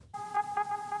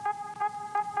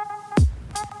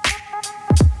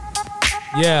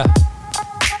Yeah.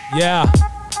 Yeah.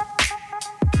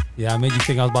 Yeah, I made you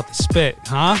think I was about to spit,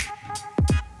 huh?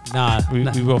 Nah. We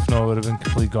both know it would have been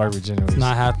complete garbage anyways. It's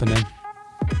not happening.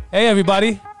 Hey,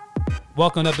 everybody.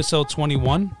 Welcome to episode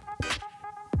 21.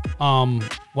 Why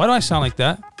do I sound like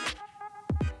that?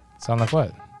 Sound like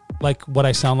what? Like what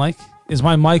I sound like? Is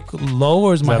my mic low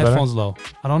or is my headphones low?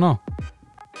 I don't know.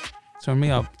 Turn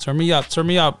me up. Turn me up. Turn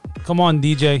me up. Come on,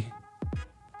 DJ.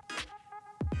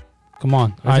 Come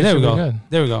on. All right, there we go. Good.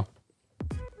 There we go.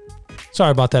 Sorry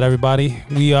about that, everybody.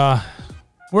 We're a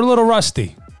little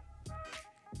rusty.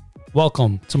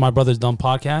 Welcome to my Brothers Dumb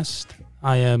podcast.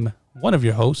 I am one of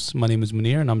your hosts. My name is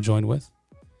Munir, and I'm joined with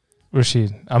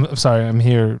Rashid. I'm sorry. I'm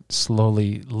here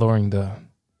slowly lowering the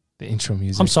intro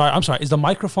music. I'm sorry. Is the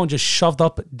microphone just shoved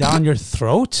up down your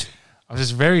throat? I'm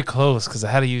just very close because I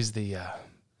had to use the.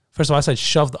 First of all, I said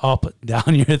shoved up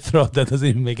down your throat. That doesn't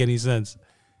even make any sense.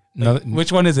 Like,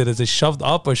 which one is it? Is it shoved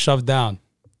up or shoved down?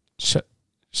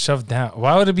 Shoved down.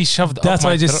 Why would it be shoved up? That's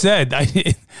what I just said.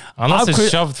 Unless it's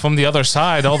shoved from the other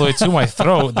side all the way to my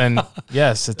throat, then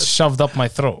yes, it's shoved up my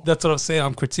throat. That's what I'm saying.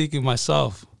 I'm critiquing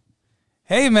myself.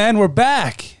 Hey, man, we're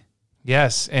back.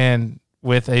 Yes, and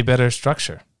with a better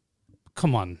structure.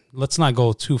 Come on. Let's not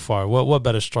go too far. What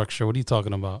better structure? What are you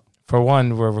talking about? For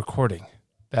one, we're recording.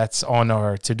 That's on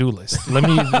our to-do list. Let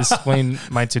me explain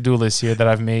my to-do list here that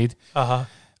I've made. Uh-huh.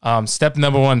 Step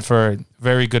number one for a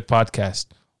very good podcast.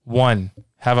 1,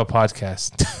 have a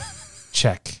podcast.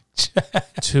 Check.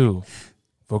 2,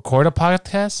 record a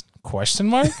podcast? ?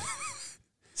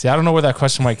 See, I don't know where that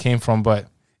question mark came from, but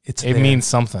it means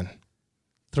something.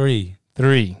 3,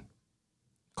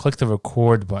 click the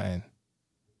record button.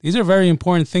 These are very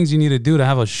important things you need to do to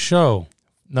have a show.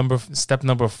 Step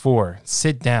number 4,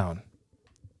 sit down.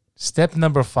 Step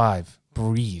number 5,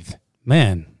 breathe.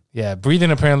 Man. Yeah,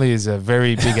 breathing apparently is a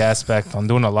very big aspect on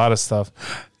doing a lot of stuff.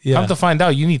 Yeah. Come to find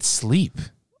out, you need sleep.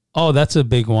 Oh, that's a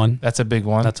big one. That's a big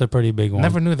one. That's a pretty big one.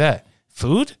 Never knew that.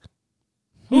 Food?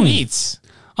 Who eats?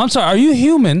 I'm sorry, are you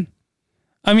human?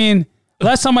 I mean,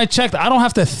 last time I checked, I don't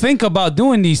have to think about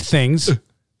doing these things.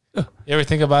 You ever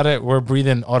think about it? We're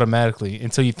breathing automatically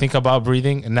until you think about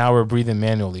breathing, and now we're breathing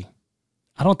manually.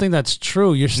 I don't think that's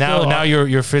true. You're still now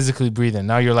you're physically breathing.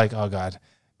 Now you're like, oh God,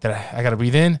 I gotta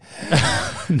breathe in,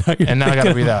 and now I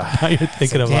gotta breathe out. Now you're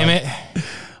thinking about damn it.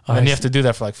 And then you have to do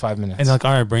that for like 5 minutes. And like,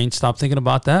 all right, brain, stop thinking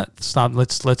about that. Stop.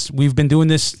 Let's. We've been doing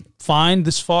this fine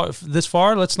this far.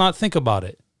 Let's not think about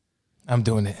it. I'm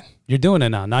doing it. You're doing it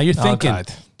now. Now you're thinking. Oh,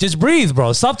 God. Just breathe,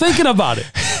 bro. Stop thinking about it.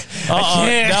 I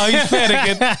can't. Now he's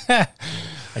panicking.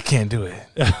 I can't do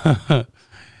it.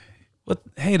 What?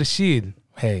 Hey, Rashid.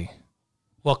 Hey.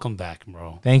 Welcome back,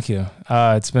 bro. Thank you.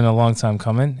 It's been a long time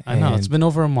coming. I know. It's been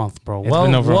over a month, bro.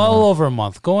 Well over a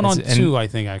month. Going on 2, I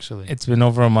think, actually. It's been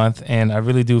over a month, and I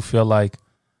really do feel like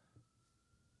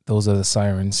those are the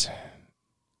sirens.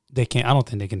 They can't. I don't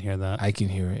think they can hear that. I can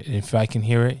hear it. If I can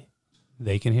hear it,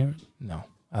 they can hear it? No,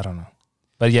 I don't know.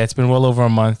 But yeah, it's been well over a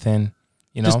month, and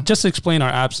you know, just explain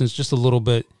our absence just a little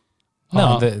bit.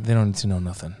 No, they don't need to know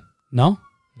nothing. No?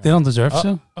 They don't deserve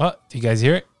to. Do you guys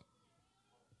hear it?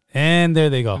 And there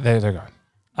they go. There they go.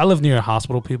 I live near a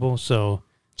hospital, people, so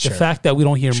sure. The fact that we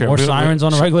don't hear more sirens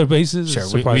on a regular basis is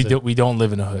surprising. We don't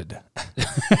live in a hood.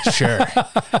 Sure.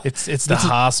 It's the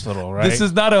hospital, right? This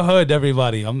is not a hood,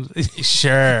 everybody.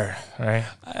 Sure, right?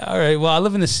 All right, well, I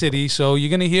live in the city, so you're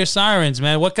going to hear sirens,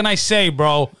 man. What can I say,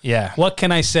 bro? Yeah. What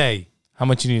can I say? How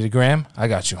much you need, a gram? I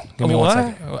got you. Give me 1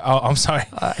 second. Oh, I'm sorry.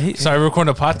 Sorry, we're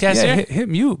recording a podcast here? Hit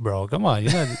mute, bro. Come on.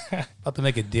 You're not about to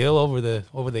make a deal over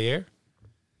the air?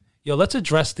 Yo, let's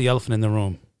address the elephant in the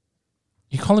room.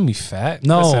 You calling me fat?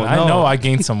 No, Listen, no. I know I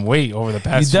gained some weight over the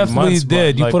past few months. You definitely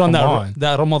did. You like, put on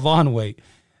that Ramadan weight.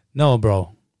 No,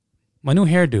 bro. My new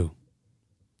hairdo.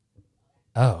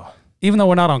 Oh. Even though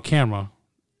we're not on camera,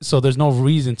 so there's no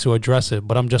reason to address it,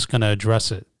 but I'm just going to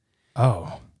address it.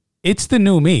 Oh. It's the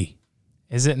new me.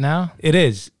 Is it now? It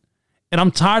is. And I'm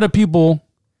tired of people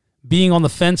being on the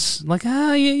fence like,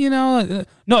 you know.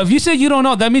 No, if you say you don't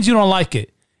know, that means you don't like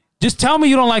it. Just tell me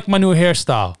you don't like my new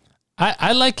hairstyle.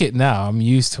 I like it now. I'm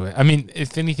used to it. I mean,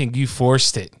 if anything, you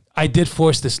forced it. I did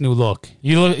force this new look.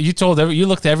 You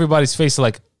looked at everybody's face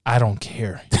like, I don't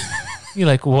care. You're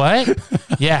like, what?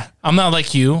 Yeah, I'm not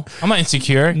like you. I'm not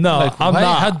insecure. No, like, I'm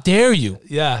not. How dare you?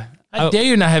 Yeah. How dare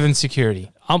you not have insecurity?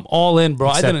 I'm all in,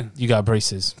 bro. Except you got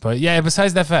braces. But yeah,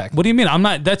 besides that fact. What do you mean? I'm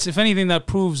not. That's, if anything, that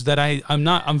proves that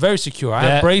I'm very secure. I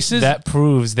have braces. That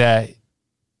proves that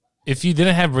if you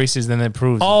didn't have braces, then it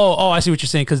proves. Oh, I see what you're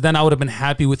saying. Because then I would have been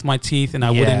happy with my teeth and I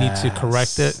wouldn't need to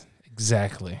correct it.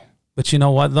 Exactly. But you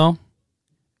know what, though?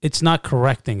 It's not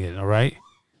correcting it, all right?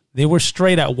 They were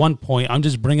straight at one point. I'm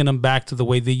just bringing them back to the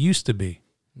way they used to be.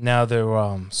 Now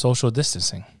they're social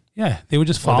distancing, Yeah, they were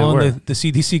just Well, they following were. the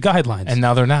CDC guidelines. and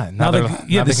now they're not. now they're, the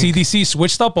they can- CDC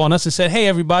switched up on us and said, hey,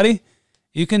 everybody,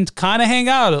 you can kind of hang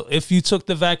out if you took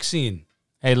the vaccine.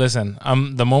 Hey, listen.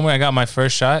 The moment I got my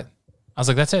first shot, I was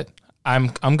like, "That's it. I'm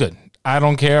good. I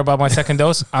don't care about my second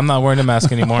dose. I'm not wearing a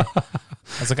mask anymore." I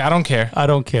was like, "I don't care." I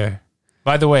don't care.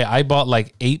 By the way, I bought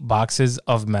like 8 boxes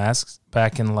of masks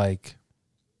back in like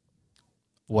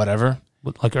whatever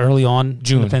Like early on in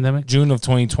June the pandemic? June of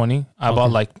 2020. I Okay.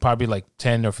 bought like probably like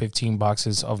 10 or 15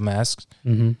 boxes of masks.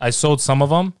 Mm-hmm. I sold some of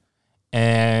them,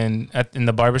 and in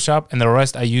the barbershop, and the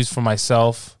rest I used for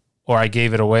myself or I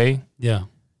gave it away. Yeah.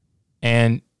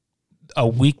 And a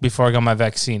week before I got my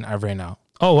vaccine, I ran out.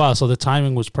 Oh, wow. So the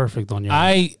timing was perfect on your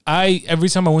end. I every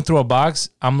time I went through a box,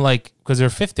 I'm like, because there are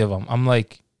 50 of them, I'm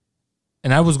like,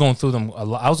 and I was going through them.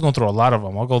 I was going through a lot of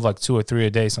them. I'll go like 2 or 3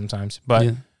 a day sometimes. But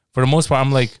Yeah. for the most part,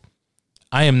 I'm like,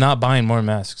 I am not buying more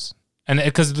masks. And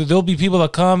because there'll be people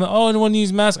that come, oh, anyone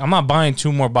needs masks? I'm not buying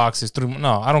 2 more boxes.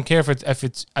 No, I don't care if it's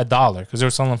 $1 because they're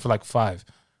selling for like $5. I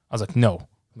was like, no,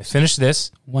 let me finish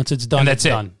this. Once it's done, And that's it's it.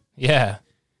 done. Yeah.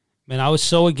 Man, I was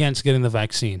so against getting the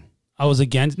vaccine. I was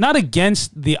not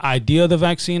against the idea of the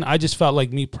vaccine. I just felt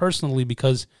like me personally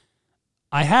because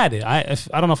I had it. I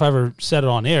don't know if I ever said it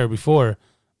on air before,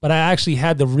 but I actually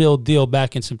had the real deal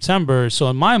back in September. So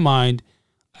in my mind,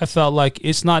 I felt like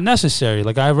it's not necessary.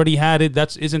 Like I already had it.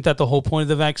 Isn't that the whole point of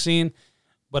the vaccine?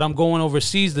 But I'm going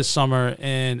overseas this summer,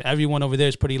 and everyone over there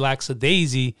is pretty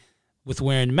lackadaisy with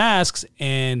wearing masks,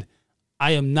 and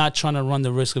I am not trying to run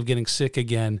the risk of getting sick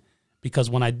again.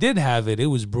 Because when I did have it, it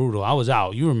was brutal. I was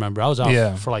out. You remember, I was out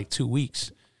Yeah. for like 2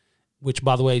 weeks. Which,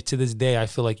 by the way, to this day, I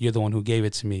feel like you're the one who gave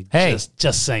it to me. Hey.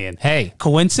 Just saying. Hey.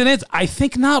 Coincidence? I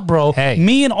think not, bro. Hey.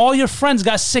 Me and all your friends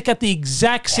got sick at the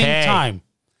exact same Hey. time.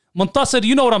 Muntasir,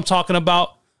 you know what I'm talking about.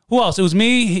 Who else? It was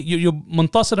me, you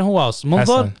Muntasir, and who else?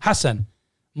 Mundur? Hassan.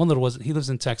 Mundur he lives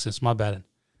in Texas. My bad.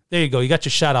 There you go. You got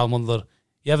your shout out, Mundur.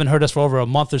 You haven't heard us for over a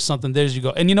month or something. There you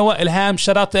go. And you know what? Ilham,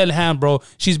 shout out to Ilham, bro.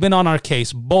 She's been on our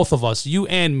case, both of us, you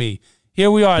and me. Here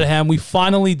we are, Ilham. We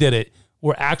finally did it.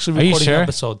 We're actually Are you recording sure? an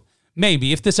episode.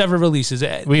 Maybe, if this ever releases.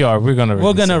 We are. We're going to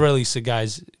We're gonna release it,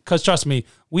 guys. Because trust me,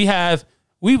 we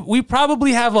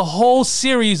probably have a whole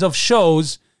series of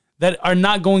shows that are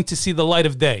not going to see the light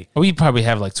of day. We probably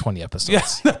have like 20 episodes.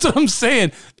 Yeah, that's what I'm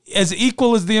saying. As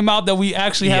equal as the amount that we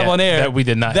actually have Yeah, on air that we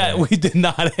did not That air. we did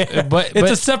not air. But-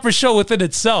 it's a separate show within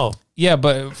itself. Yeah,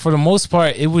 but for the most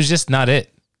part, it was just not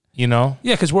it. You know?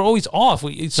 Yeah, because we're always off.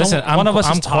 Listen, One of us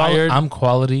is tired. I'm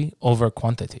quality over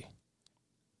quantity.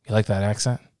 You like that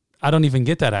accent? I don't even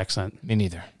get that accent. Me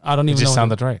neither. I don't It even just know.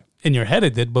 sounded right. In your head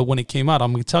it did, but when it came out,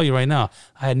 I'm going to tell you right now,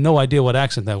 I had no idea what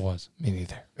accent that was. Me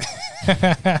neither.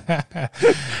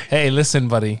 Hey, listen,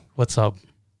 buddy. What's up?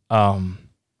 I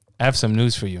have some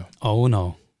news for you. Oh,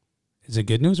 no. Is it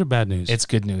good news or bad news? It's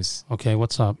good news, Okay,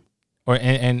 what's up? or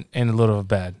and a little of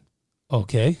bad.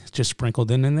 Okay, just sprinkled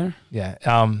in there. Yeah.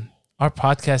 Our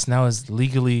podcast now is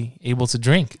legally able to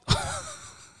drink.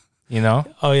 You know?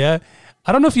 Oh yeah,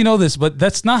 I don't know if you know this, but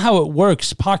that's not how it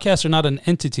works. Podcasts are not an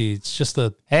entity. It's just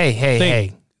a. Hey,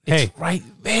 Thing. It's Hey. right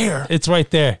there. It's right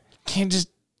there. Can't just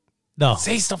No,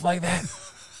 say stuff like that.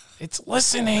 It's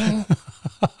listening.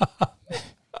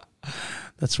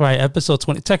 that's right. Episode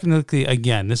 20. Technically,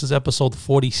 again, this is episode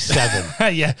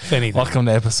 47. Yeah. If anything, Welcome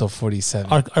to episode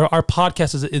 47. our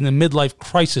podcast is in a midlife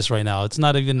crisis right now. It's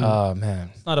not even. Oh,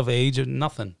 man. It's not of age or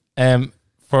nothing.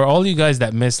 For all you guys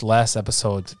that missed last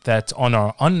episode, that's on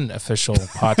our unofficial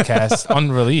podcast,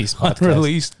 unreleased podcast.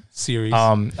 Unreleased series.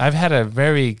 I've had a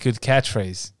very good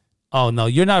catchphrase. Oh no,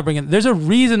 you're not bringing. There's a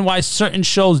reason why certain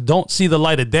shows don't see the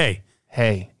light of day.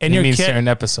 Hey, And it your means cat- certain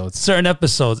episodes. Certain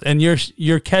episodes, and your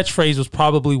catchphrase was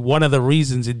probably one of the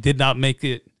reasons it did not make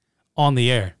it on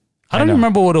the air. I don't know. even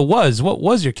remember what it was. What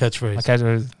was your catchphrase? My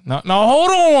catchphrase. No,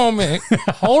 hold on, man.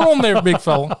 Hold on there, big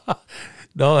fella.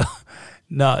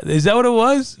 No, is that what it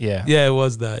was? Yeah. Yeah, it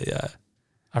was that. Yeah.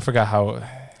 I forgot how.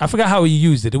 I forgot how you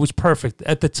used it. It was perfect.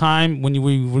 At the time when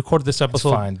we recorded this It's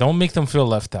episode, fine. Don't make them feel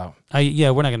left out. we're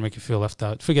not going to make you feel left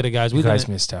out. Forget it, guys. You guys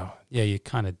missed out. Yeah, you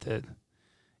kind of did.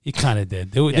 You kind of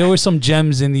did. There were some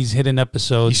gems in these hidden You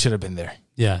episodes. should have been there.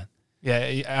 Yeah.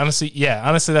 Honestly,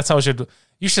 that's how it should.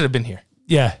 You should have been here.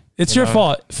 Yeah. It's You your know,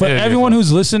 fault. For it is your everyone fault.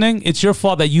 who's listening, it's your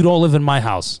fault that you don't live in my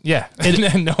house. Yeah.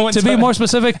 No one. To be more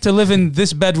specific, to live in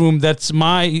this bedroom that's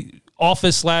my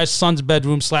office / son's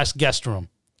bedroom / guest room.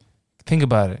 Think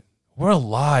about it. We're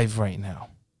alive right now.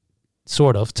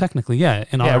 Sort of. Technically, yeah.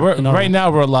 Right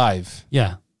now we're alive.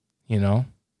 Yeah. You know,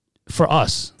 For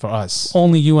us. for us.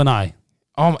 Only you and I.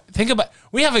 Think about.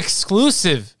 We have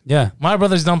exclusive Yeah. My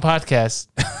Brother's Done podcast.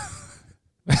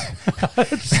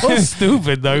 It's so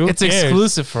stupid, though. Who It's cares?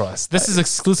 exclusive for us. This is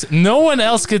exclusive. No one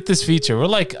else get this feature. We're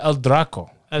like El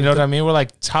Draco. You know what I mean? We're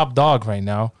like top dog right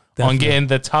now on getting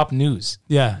the top news.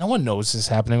 Yeah. No one knows this is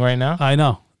happening right now. I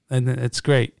know. And it's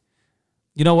great.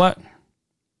 You know what?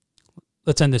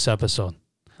 Let's end this episode.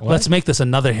 What? Let's make this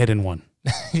another hidden one.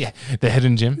 Yeah, the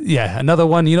hidden gym. Yeah, another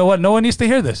one. You know what? No one needs to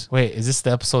hear this. Wait, is this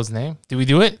the episode's name? Did we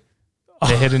do it?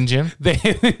 The hidden gym. The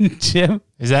hidden gym.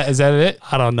 Is that it?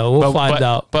 I don't know. We'll find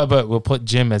out. But we'll put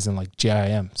gym as in like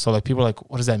GIM. So like people are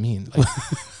like, what does that mean? Like,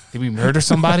 did we murder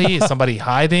somebody? Is somebody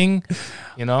hiding?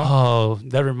 You know? Oh,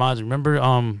 that reminds me.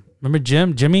 Remember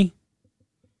Jimmy?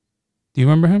 Do you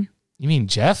remember him? You mean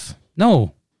Jeff?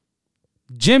 No.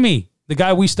 Jimmy, the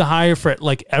guy we used to hire for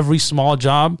like every small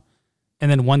job,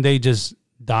 and then one day just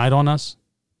died on us.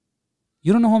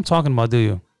 You don't know who I'm talking about, do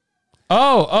you?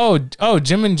 Oh,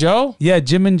 Jim and Joe? Yeah,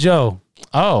 Jim and Joe.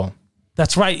 Oh.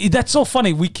 That's right. That's so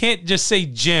funny. We can't just say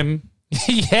Jim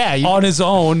Yeah. on his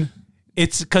own.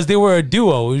 It's because they were a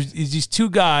duo. It was these two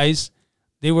guys.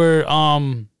 They were,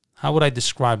 how would I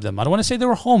describe them? I don't want to say they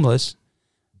were homeless.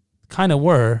 Kind of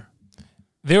were.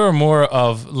 They were more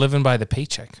of living by the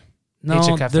paycheck. No,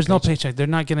 Paycheck after there's no paycheck. paycheck. They're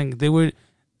not getting, they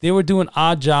were doing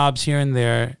odd jobs here and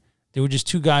there. They were just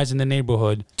two guys in the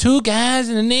neighborhood. Two guys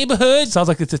in the neighborhood. Sounds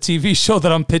like it's a TV show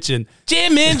that I'm pitching.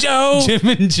 Jim and Joe. Jim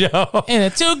and Joe. And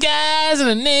the two guys in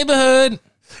the neighborhood.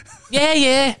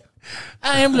 Yeah.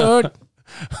 I am Lord.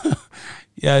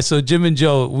 Yeah, so Jim and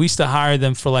Joe, we used to hire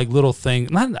them for like little things.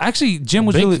 Actually, Jim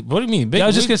was really. What do you mean? Big, I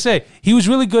was just gonna say he was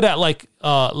really good at like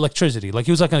electricity. Like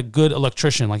he was like a good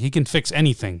electrician. Like he can fix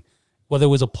anything, whether it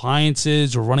was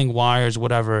appliances or running wires,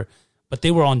 whatever. But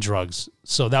they were on drugs,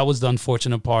 so that was the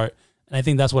unfortunate part. And I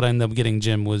think that's what I ended up getting.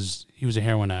 Jim was he was a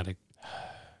heroin addict.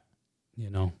 You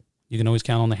know, you can always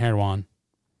count on the heroin.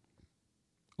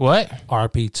 What?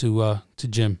 RP to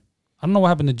Jim. I don't know what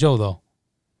happened to Joe though.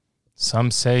 Some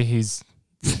say he's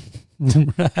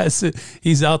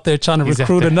He's out there trying to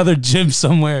recruit another Jim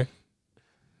somewhere.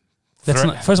 That's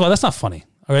not, first of all, that's not funny.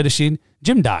 All right, Asheen?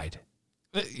 Jim died.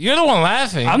 You're the one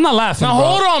laughing. I'm not laughing. Now bro.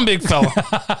 hold on, big fella.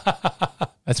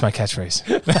 That's my catchphrase.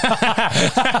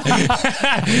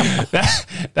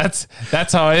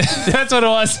 That's how that's what it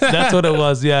was. That's what it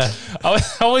was. Yeah. I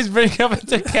always bring up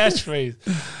the catchphrase.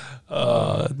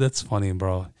 That's funny,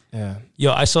 bro. Yeah.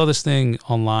 Yo, I saw this thing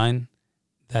online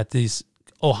that these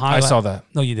Ohio. I saw that.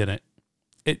 No, you didn't.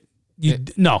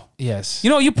 No. Yes. You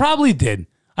know, you probably did.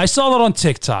 I saw that on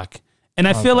TikTok. And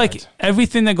I feel like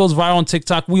everything that goes viral on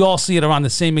TikTok, we all see it around the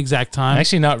same exact time.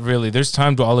 Actually, not really. There's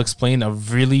times where I'll explain a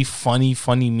really funny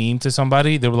meme to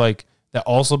somebody. They were like, that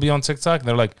also be on TikTok.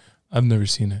 They're like, I've never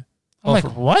seen it. I'm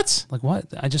like, what? Like what?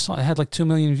 I just saw it had like 2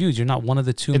 million views. You're not one of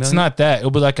the 2 million. It's not that. It'll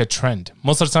be like a trend.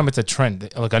 Most of the time, it's a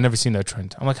trend. Like, I've never seen that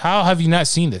trend. I'm like, how have you not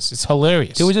seen this? It's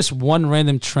hilarious. There was just one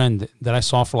random trend that I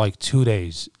saw for like 2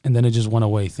 days, and then it just went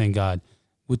away, thank God.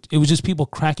 It was just people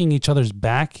cracking each other's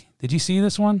back. Did you see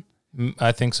this one?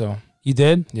 I think so. You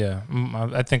did? Yeah.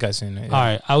 I think I've seen it. Yeah. All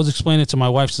right. I was explaining it to my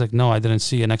wife. She's like, no, I didn't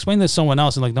see it. And I explained it to someone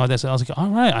else, and like, no, that's it. I was like, all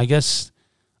right, I guess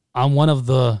I'm one of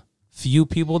the few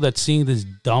people that's seeing this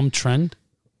dumb trend.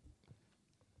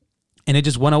 And it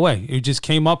just went away. It just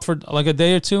came up for like a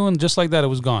day or two, and just like that, it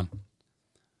was gone.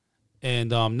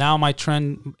 And now my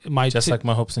trend, like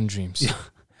my hopes and dreams.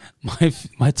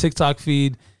 my TikTok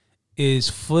feed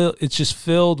is it's just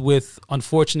filled with,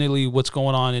 unfortunately, what's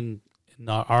going on in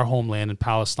our homeland in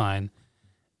Palestine.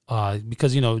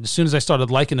 Because, you know, as soon as I started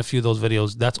liking a few of those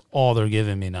videos, that's all they're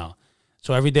giving me now.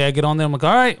 So every day I get on there, I'm like,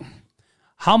 all right,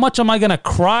 how much am I going to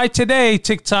cry today,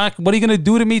 TikTok? What are you going to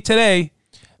do to me today?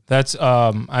 That's,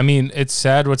 I mean, it's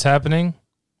sad what's happening,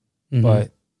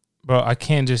 but bro, I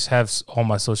can't just have all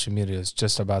my social medias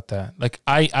just about that. Like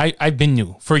I've been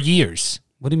new for years.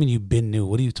 What do you mean you've been new?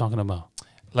 What are you talking about?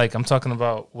 Like I'm talking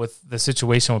about with the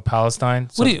situation with Palestine.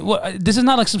 So, this is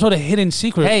not like some sort of hidden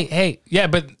secret. Hey. Yeah,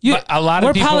 but a lot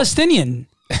of people. We're Palestinian.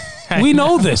 We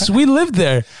know this. We live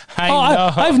there. I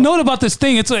know. I've known about this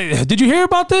thing. It's like, did you hear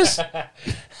about this?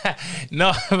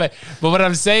 No, but what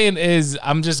I'm saying is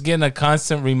I'm just getting a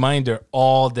constant reminder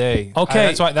all day.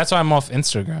 Okay. That's why I'm off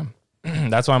Instagram.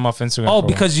 That's why I'm off Instagram. Oh,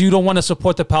 because you don't want to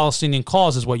support the Palestinian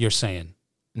cause is what you're saying.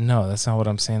 No, that's not what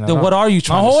I'm saying. Then what are you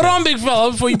trying to say? Hold on, big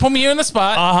fella, before you put me here in the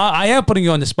spot. I am putting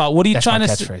you on the spot. What are you trying to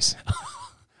say? Catchphrase.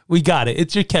 We got it.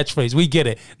 It's your catchphrase. We get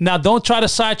it. Now, don't try to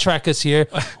sidetrack us here.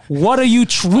 What are you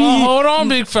hold on,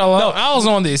 big fella. No. I was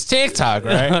on this TikTok,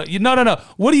 right? No.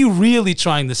 What are you really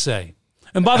trying to say?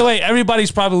 And by the way,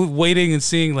 everybody's probably waiting and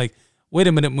seeing like, wait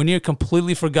a minute, Munir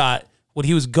completely forgot what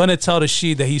he was going to tell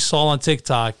Rashid that he saw on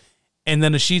TikTok, and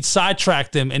then Rashid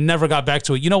sidetracked him and never got back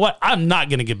to it. You know what? I'm not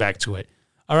going to get back to it.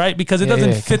 All right, because it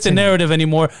doesn't fit continue. the narrative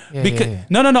anymore. Yeah.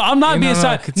 No, I'm not being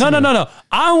side. No.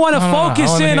 I want to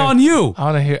focus in on you. I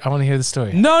want to hear the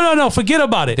story. No. Forget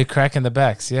about it. The crack in the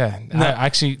backs. Yeah. No.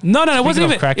 It wasn't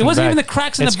even the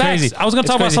cracks in the backs. Crazy. I was going to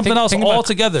talk about something else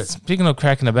altogether. Speaking of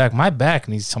crack in the back, my back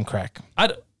needs some crack.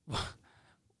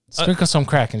 Sprinkle some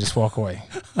crack and just walk away.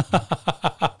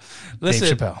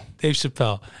 Listen, Dave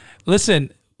Chappelle.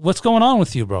 Listen, what's going on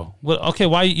with you, bro?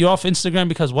 Why you off Instagram?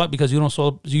 Because what? Because you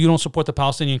don't support the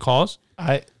Palestinian cause?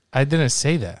 I didn't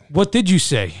say that. What did you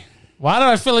say? Why do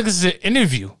I feel like this is an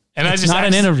interview? And it's not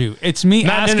an interview. It's me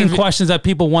asking questions that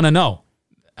people want to know.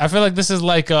 I feel like this is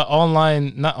like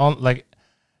online,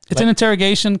 It's an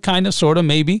interrogation, kind of, sort of,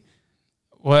 maybe.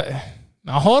 What?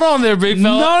 Now hold on there, big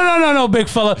fella. No, big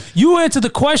fella. You answer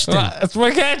the question. That's my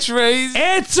catchphrase.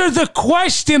 Answer the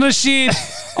question, Rashid.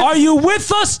 Are you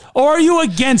with us or are you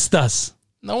against us?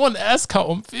 No one asked how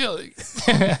I'm feeling.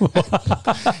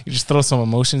 You just throw some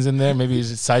emotions in there. Maybe you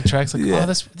just sidetracks. Like,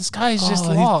 this guy is just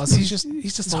lost. He's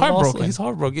just heartbroken. He's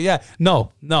heartbroken. Yeah.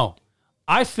 No.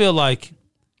 I feel like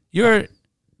are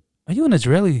you an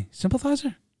Israeli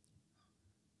sympathizer?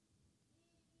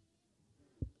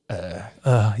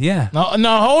 Yeah.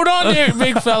 No, hold on there,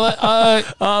 big fella.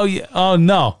 Oh yeah. Oh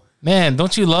no. Man,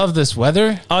 don't you love this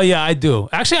weather? Oh yeah, I do.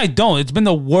 Actually, I don't. It's been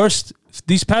the worst.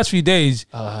 These past few days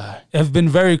have been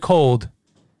very cold,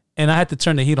 and I had to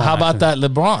turn the heat on. How about that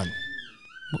LeBron?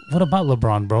 What about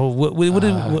LeBron, bro?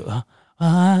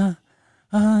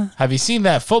 Have you seen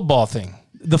that football thing?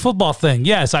 The football thing.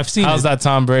 Yes, I've seen. How's that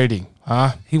Tom Brady?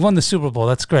 Huh? He won the Super Bowl.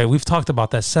 That's great. We've talked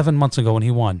about that 7 months ago when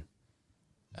he won.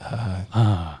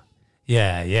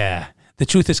 Yeah. The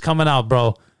truth is coming out,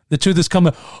 bro. The truth is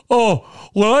coming. Oh,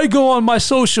 when I go on my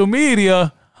social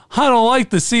media, I don't like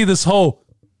to see this whole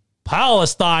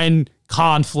Palestine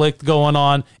conflict going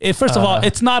on. First of all,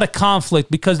 it's not a conflict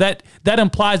because that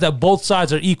implies that both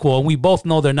sides are equal, and we both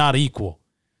know they're not equal.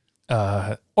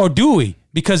 Or do we?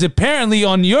 Because apparently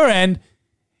on your end,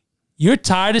 you're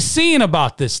tired of seeing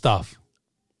about this stuff.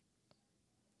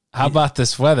 How about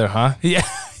this weather, huh?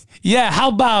 Yeah, how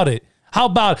about it? How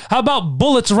about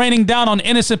bullets raining down on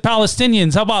innocent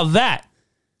Palestinians? How about that?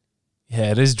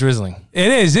 Yeah, it is drizzling.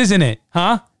 It is, isn't it?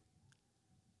 Huh?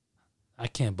 I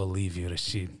can't believe you,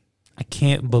 Rashid. I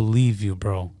can't believe you,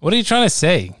 bro. What are you trying to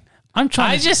say?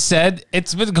 I just said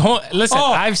it's been going. Listen,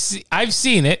 I've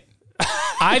seen it.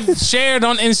 I've shared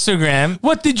on Instagram.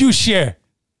 What did you share?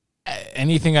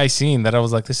 Anything I seen that I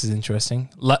was like, this is interesting.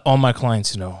 Let all my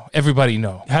clients know. Everybody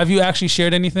know. Have you actually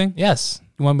shared anything? Yes.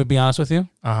 You want me to be honest with you?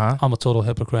 I'm a total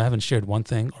hypocrite. I haven't shared one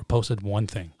thing or posted one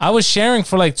thing. I was sharing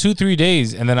for like 2-3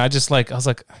 days, and then I was like,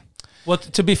 well,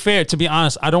 to be fair, to be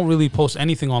honest, I don't really post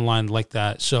anything online like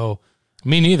that. So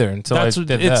me neither. Until I did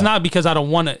that. It's not because I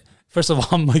don't want it. First of all,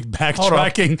 I'm like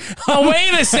backtracking. Oh,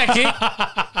 wait a second.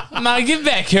 Now get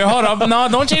back here. Hold up. No,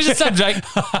 don't change the subject.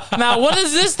 Now, what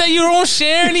is this that you don't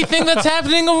share anything that's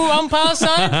happening on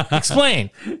Palestine? Explain.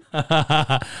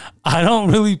 I don't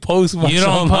really post much. You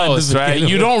don't post, right?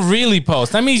 You don't really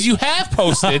post. That means you have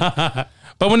posted.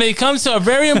 But when it comes to a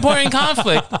very important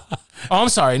conflict, I'm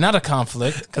sorry, not a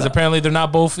conflict, because apparently they're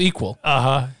not both equal.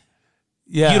 Yeah.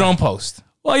 You don't post.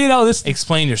 Well, this.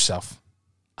 Explain yourself.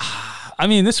 I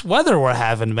mean, this weather we're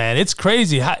having, man, it's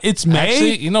crazy. It's May.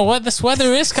 Actually, you know what? This weather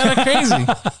is kind of crazy.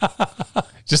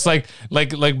 Just like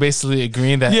basically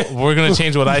agreeing that we're going to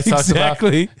change what I talked about.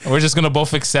 We're just going to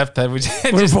both accept that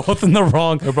we're both in the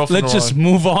wrong. Let's just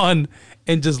move on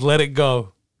and just let it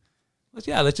go.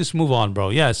 Let's just move on, bro.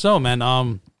 Yeah, so, man,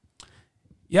 I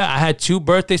had 2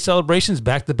 birthday celebrations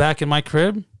back to back in my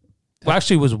crib. Well,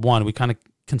 actually, it was one. We kind of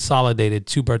consolidated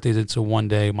 2 birthdays into one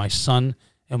day, my son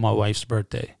and my wife's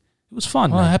birthday. It was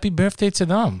fun. Well, happy birthday to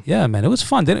them. Yeah, man, it was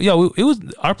fun.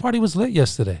 Our party was lit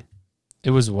yesterday.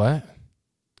 It was what?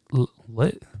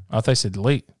 Lit? I thought I said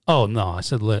late. Oh no, I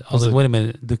said lit. I was like, wait a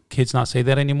minute, do kids not say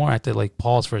that anymore? I had to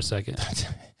pause for a second.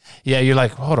 Yeah, you're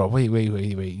like, hold on, wait.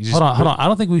 Hold on. I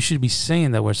don't think we should be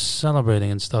saying that we're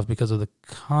celebrating and stuff because of the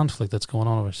conflict that's going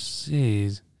on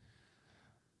overseas.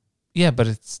 Yeah, but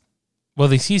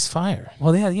they ceasefire.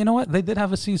 Well, yeah, you know what? They did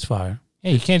have a ceasefire.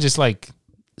 Yeah, you can't just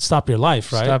stop your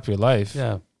life, right? Stop your life.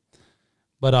 Yeah.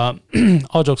 But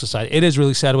all jokes aside, it is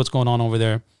really sad what's going on over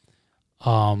there.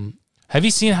 Have you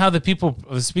seen how the people?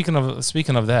 Speaking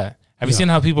of that, have you seen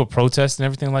how people protest and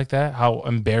everything like that? How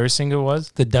embarrassing it was.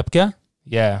 The DEPCA?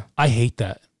 Yeah, I hate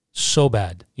that so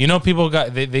bad. You know, people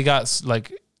got they got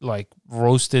like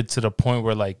roasted to the point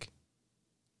where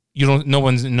no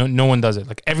one does it.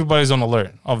 Like everybody's on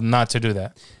alert of not to do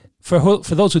that. For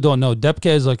those who don't know,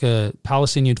 DEPCA is like a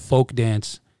Palestinian folk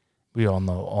dance. We all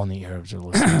know only Arabs are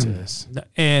listening to this.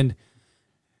 And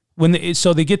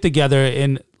so they get together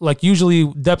and like usually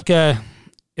Depka,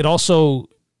 it also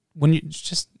when you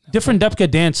just different Depka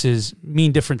dances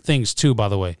mean different things too, by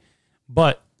the way.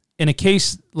 But in a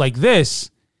case like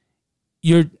this,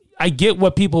 I get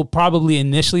what people probably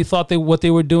initially thought what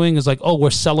they were doing is like, oh, we're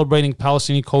celebrating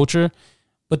Palestinian culture.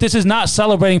 But this is not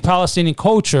celebrating Palestinian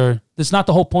culture. That's not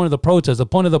the whole point of the protest. The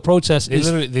point of the protest they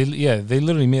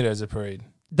literally made it as a parade.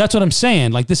 That's what I'm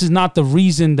saying. Like, this is not the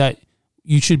reason that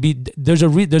you should be. There's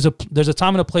a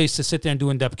time and a place to sit there and do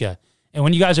Depka. And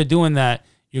when you guys are doing that,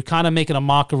 you're kind of making a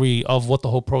mockery of what the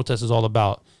whole protest is all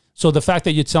about. So the fact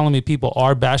that you're telling me people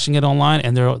are bashing it online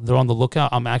and they're on the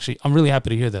lookout, I'm really happy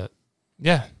to hear that.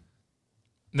 Yeah.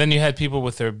 Then you had people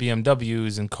with their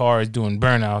BMWs and cars doing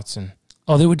burnouts and.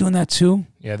 Oh, they were doing that too?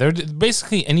 Yeah, they're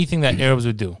basically anything that Arabs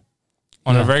would do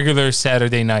on a regular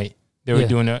Saturday night. They were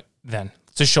doing it then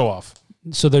to show off.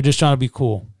 So they're just trying to be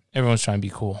cool. Everyone's trying to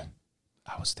be cool.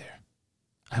 I was there.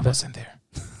 I wasn't there.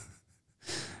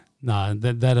 Nah,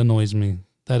 that annoys me.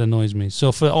 That annoys me.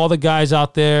 So for all the guys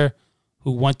out there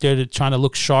who went there to trying to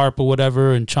look sharp or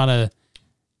whatever and trying to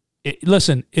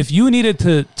listen, if you needed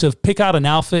to pick out an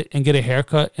outfit and get a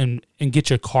haircut and get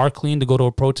your car cleaned to go to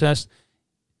a protest,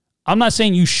 I'm not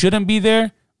saying you shouldn't be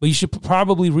there, but you should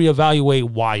probably reevaluate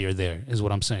why you're there, is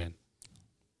what I'm saying.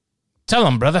 Tell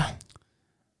them, brother.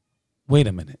 Wait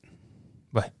a minute.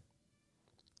 What?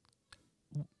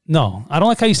 No, I don't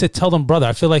like how you said tell them, brother.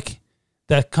 I feel like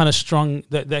that kind of strung,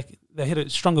 that hit a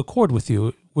strung a chord with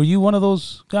you. Were you one of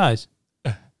those guys?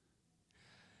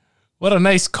 What a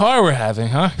nice car we're having,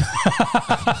 huh?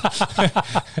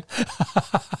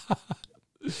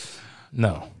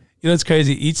 No. You know, it's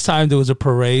crazy. Each time there was a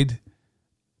parade,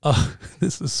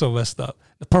 this is so messed up.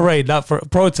 A parade, not for a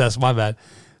protest, my bad.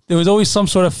 There was always some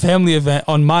sort of family event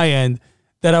on my end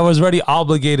that I was already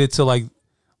obligated to like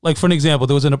for an example,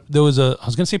 there was a I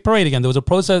was gonna say parade again. There was a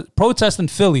protest in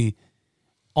Philly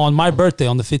on my birthday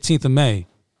on the 15th of May.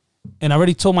 And I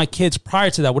already told my kids prior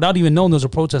to that, without even knowing there was a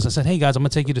protest, I said, hey guys, I'm gonna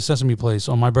take you to Sesame Place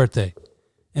on my birthday.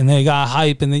 And they got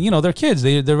hype and then, you know, they're kids,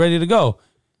 they're ready to go.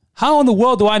 How in the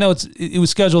world do I know it was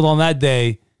scheduled on that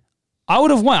day? I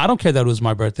would have went. I don't care that it was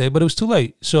my birthday, but it was too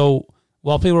late. So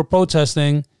while people were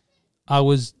protesting, I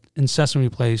was in Sesame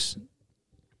Place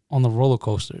on the roller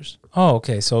coasters. Oh,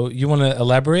 okay. So you want to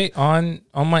elaborate on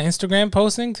my Instagram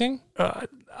posting thing?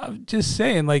 I'm just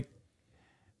saying, like,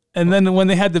 and then when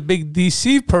they had the big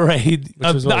DC parade,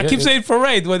 I keep saying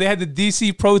parade, when they had the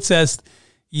DC protest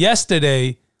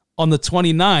yesterday on the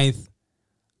 29th,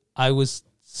 I was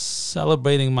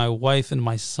celebrating my wife and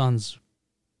my son's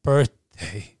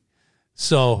birthday.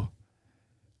 So,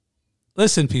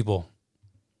 listen, people,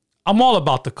 I'm all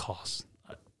about the cause.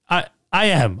 I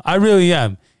am. I really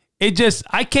am.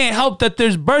 I can't help that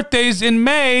there's birthdays in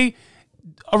May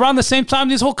around the same time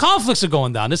these whole conflicts are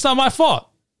going down. It's not my fault.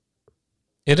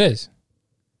 It is.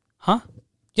 Huh?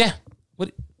 Yeah.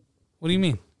 What do you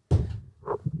mean?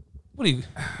 What are you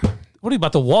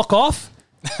about to walk off?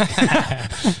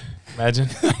 Imagine.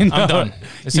 I'm done.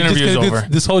 This interview is over.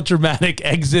 This whole dramatic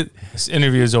exit. This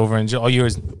interview is over, and all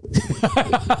yours.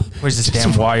 Where's this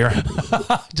damn wire?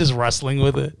 Just wrestling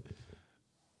with it.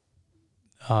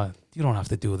 You don't have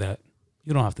to do that.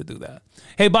 You don't have to do that.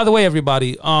 Hey, by the way,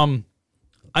 everybody, I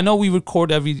know we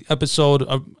record every episode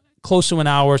close to an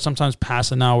hour, sometimes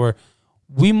past an hour.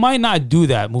 We might not do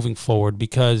that moving forward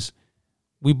because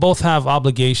we both have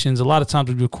obligations. A lot of times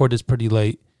we record this pretty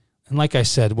late. And like I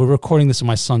said, we're recording this in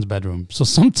my son's bedroom. So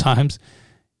sometimes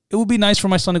it would be nice for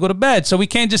my son to go to bed. So we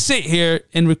can't just sit here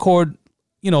and record,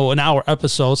 an hour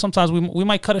episode. Sometimes we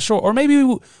might cut it short. Or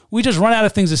maybe we just run out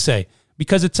of things to say.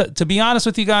 Because to be honest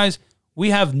with you guys,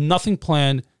 we have nothing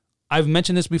planned. I've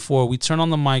mentioned this before. We turn on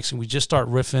the mics and we just start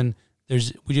riffing.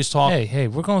 We just talk. Hey,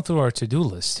 we're going through our to-do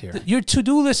list here. Your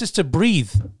to-do list is to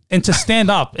breathe and to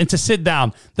stand up and to sit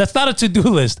down. That's not a to-do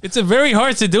list. It's a very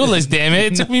hard to-do list, damn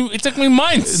it. It took me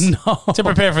months to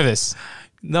prepare for this.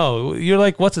 No, you're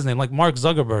like, what's his name? Like Mark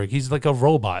Zuckerberg. He's like a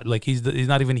robot. Like he's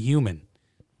not even human.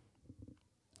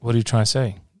 What are you trying to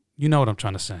say? You know what I'm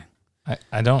trying to say.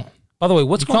 I don't. By the way,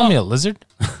 what's going on? You call me a lizard?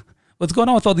 What's going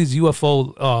on with all these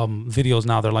UFO videos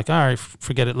now? They're like, all right,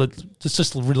 forget it. Let's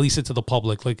just release it to the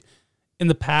public. Like in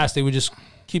the past, they would just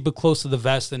keep it close to the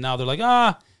vest, and now they're like,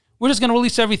 we're just gonna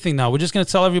release everything now. We're just gonna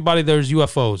tell everybody there's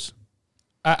UFOs.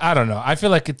 I don't know. I feel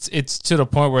like it's to the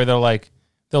point where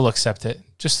they'll accept it.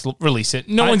 Just release it.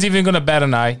 No one's even gonna bat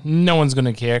an eye. No one's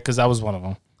gonna care because I was one of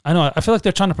them. I know. I feel like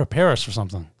they're trying to prepare us for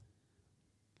something.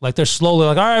 Like they're slowly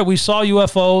like, all right, we saw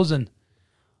UFOs, and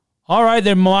all right,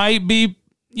 there might be,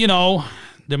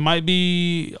 there might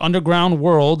be underground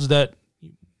worlds that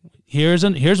here's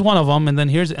one of them, and then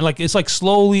it's like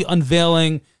slowly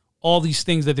unveiling all these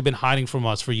things that they've been hiding from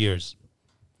us for years.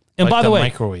 And Like by the way,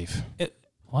 microwave.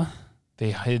 what?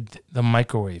 They hid the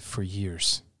microwave for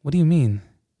years. What do you mean?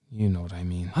 You know what I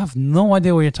mean. I have no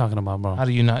idea what you're talking about, bro. How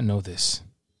do you not know this?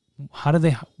 How did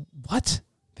they? What?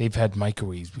 They've had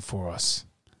microwaves before us.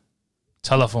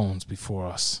 Telephones before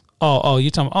us. Oh, you're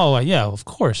talking. Oh, yeah, of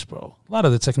course, bro. A lot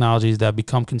of the technologies that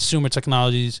become consumer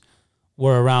technologies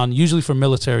were around usually for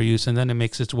military use, and then it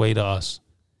makes its way to us.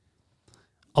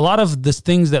 A lot of the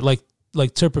things that I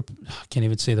can't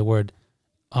even say the word.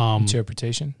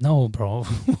 Interpretation? No, bro.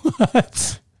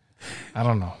 What? I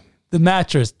don't know. The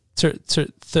mattress.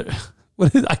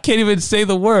 What is, I can't even say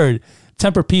the word.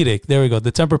 Tempur-Pedic. There we go.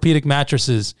 The Tempur-Pedic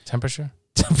mattresses. Temperature?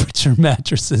 Temperature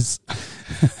mattresses.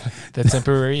 The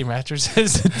temporary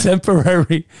mattresses?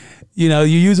 Temporary. You know,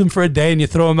 you use them for a day and you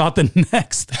throw them out the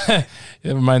next. It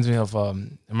reminds me of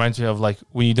like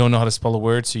when you don't know how to spell a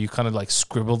word, so you kind of like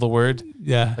scribble the word.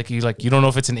 Yeah. Like you don't know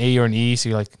if it's an A or an E, so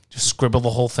you like just scribble the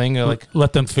whole thing. Or like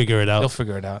Let them figure it out. they'll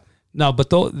figure it out. No,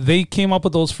 but they came up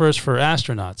with those first for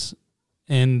astronauts.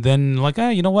 And then like,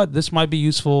 you know what? This might be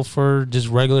useful for just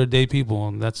regular day people.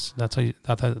 And that's how you,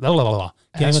 can't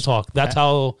even talk. That's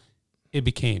how it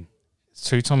became.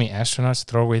 So you told me astronauts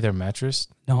throw away their mattress?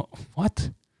 No, what?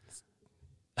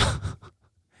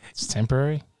 It's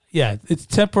temporary? Yeah, it's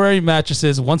temporary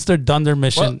mattresses. Once they're done their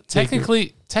mission. Well,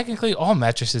 technically all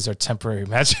mattresses are temporary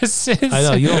mattresses. I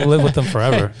know, you don't live with them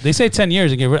forever. They say 10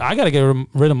 years. I got to get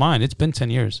rid of mine. It's been 10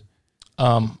 years.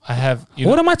 I have...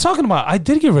 What am I talking about? I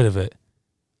did get rid of it.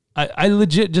 I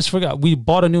legit just forgot. We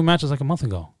bought a new mattress like a month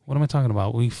ago. What am I talking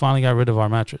about? We finally got rid of our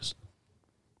mattress.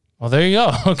 Well, there you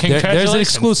go. Congratulations. There's an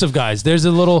exclusive, guys. There's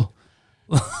a little...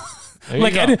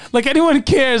 like anyone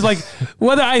cares. Like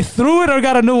whether I threw it or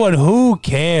got a new one, who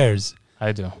cares?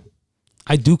 I do.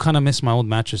 I do kind of miss my old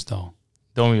mattress though.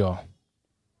 Don't we all?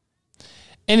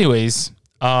 Anyways,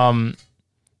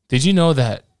 did you know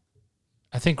that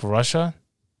I think Russia...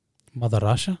 Mother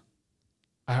Russia?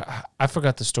 I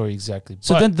forgot the story exactly.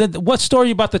 So then what story are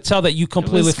you about to tell that you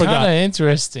completely forgot? It's kind of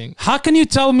interesting. How can you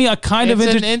tell me It's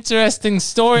an interesting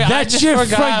story. I just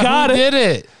forgot who did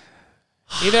it.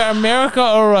 Either America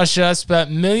or Russia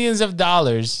spent millions of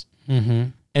dollars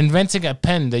inventing a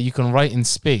pen that you can write in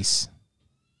space.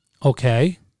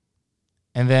 Okay.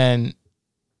 And then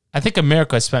I think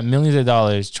America spent millions of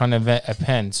dollars trying to invent a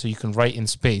pen so you can write in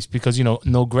space because,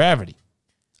 no gravity.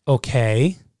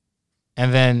 Okay.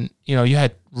 And then, you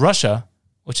had Russia,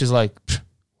 which is like,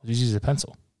 we'll just use a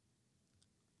pencil.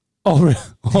 Oh,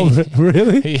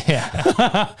 really?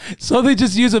 Yeah. So they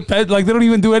just use a pen, like they don't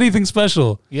even do anything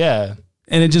special. Yeah.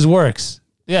 And it just works.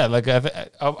 Yeah, like the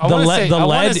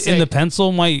lead in the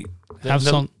pencil might have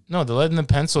some. No, the lead in the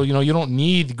pencil. You don't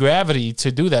need gravity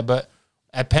to do that. But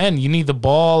a pen, you need the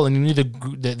ball and you need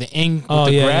the ink with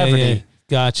the gravity. Yeah.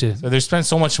 Gotcha. So they spent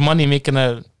so much money making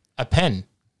a pen,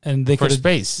 and they for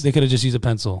space. They could have just used a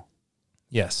pencil.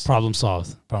 Yes. Problem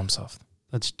solved. Problem solved.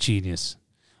 That's genius.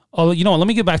 Oh, you know what? Let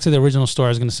me get back to the original story I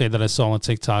was going to say that I saw on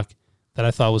TikTok that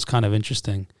I thought was kind of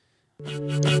interesting.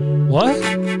 What?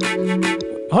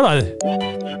 Hold on.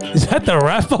 Is that the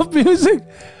wrap-up music?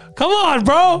 Come on,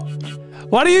 bro.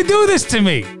 Why do you do this to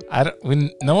me?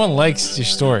 No one likes your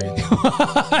story.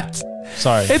 What?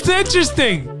 Sorry. It's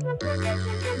interesting.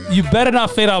 You better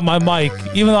not fade out my mic,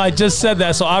 even though I just said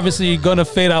that, so obviously you're going to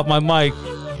fade out my mic.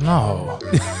 No.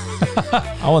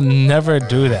 I will never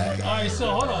do that. All right, so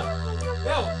hold on.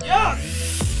 Yeah.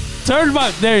 Turn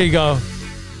my... There you go.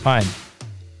 Fine.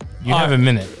 You have a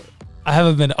minute. I have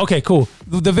a minute. Okay, cool.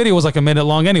 The video was like a minute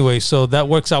long anyway, so that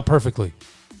works out perfectly.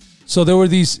 So there were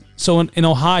these... So in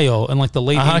Ohio, in like the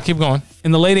late... Keep going.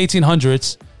 In the late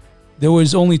 1800s, there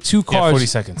was only 2 cars. Yeah, 40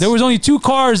 seconds. There was only 2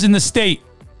 cars in the state.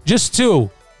 Just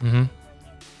 2. Mm-hmm.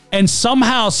 And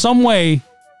somehow, some way,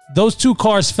 those 2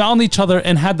 cars found each other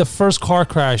and had the first car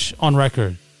crash on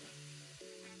record.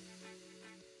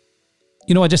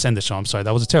 You know what? Just end the show. I'm sorry.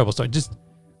 That was a terrible story.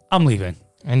 I'm leaving.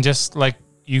 And just like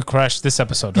you crashed this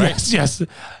episode, right? Yes.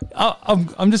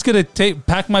 I'm just going to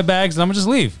pack my bags and I'm going to just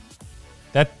leave.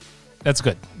 That's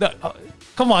good.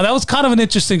 Come on. That was kind of an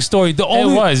interesting story. It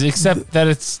was, except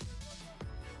that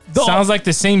sounds like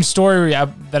the same story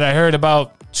that I heard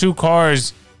about 2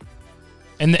 cars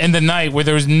in the night where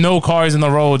there was no cars in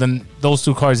the road and those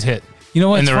 2 cars hit. You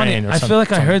know what? In it's the funny. rain or I feel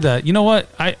like I heard that. You know what?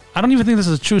 I don't even think this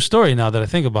is a true story now that I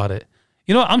think about it.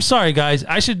 You know what? I'm sorry, guys.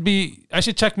 I should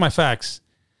check my facts.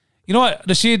 You know what,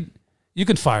 Rashid? You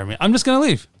can fire me. I'm just going to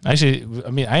leave.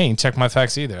 Actually, I ain't checked my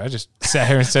facts either. I just sat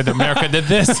here and said that America did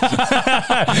this.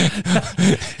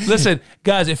 Listen,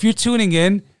 guys, if you're tuning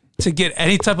in to get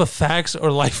any type of facts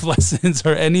or life lessons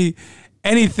or any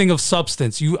anything of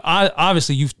substance,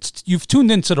 obviously you've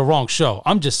tuned into the wrong show.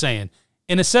 I'm just saying,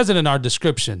 and it says it in our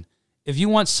description. If you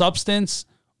want substance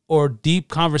or deep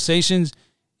conversations,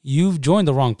 you've joined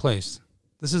the wrong place.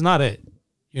 This is not it.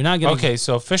 You're not getting... Okay,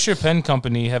 so Fisher Pen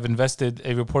Company have invested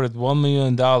a reported $1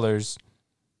 million,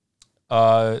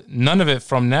 none of it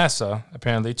from NASA,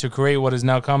 apparently, to create what is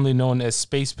now commonly known as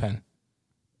Space Pen.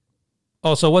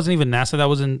 Oh, so it wasn't even NASA that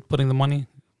wasn't putting the money?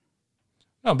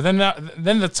 No, but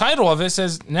then the title of it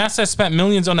says NASA spent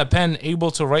millions on a pen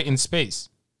able to write in space.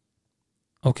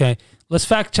 Okay, let's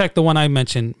fact check the one I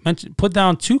mentioned. Put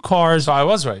down 2 cars. So I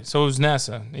was right. So it was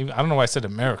NASA. I don't know why I said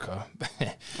America.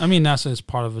 I mean, NASA is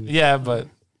part of it. Yeah, but,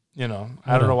 I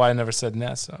don't know why I never said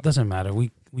NASA. Doesn't matter.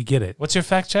 We get it. What's your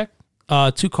fact check?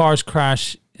 2 cars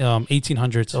crash,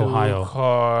 1800s, Ohio.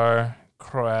 2-car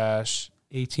crash.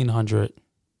 1800.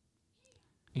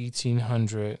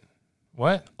 1800.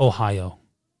 What? Ohio.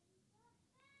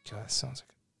 God, that sounds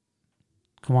like...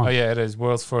 Come on. Oh, yeah, it is.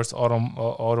 World's first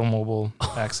automobile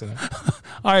accident.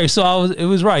 All right, so it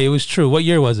was right. It was true. What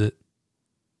year was it?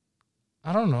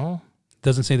 I don't know.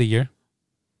 Doesn't say the year?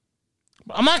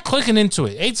 I'm not clicking into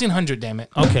it. 1800, damn it.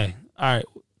 Okay. All right.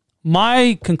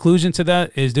 My conclusion to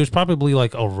that is there's probably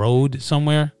like a road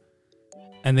somewhere,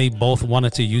 and they both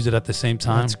wanted to use it at the same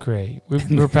time. That's great.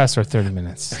 We're past our 30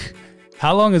 minutes.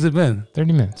 How long has it been?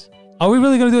 30 minutes. Are we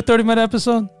really going to do a 30-minute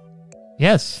episode?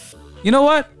 Yes. You know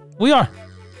what? We are.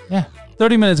 Yeah.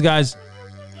 30 minutes, guys.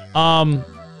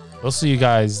 We'll see you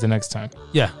guys the next time.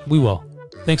 Yeah, we will.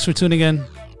 Thanks for tuning in. All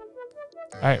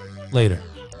right. Later.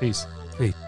 Peace. Peace.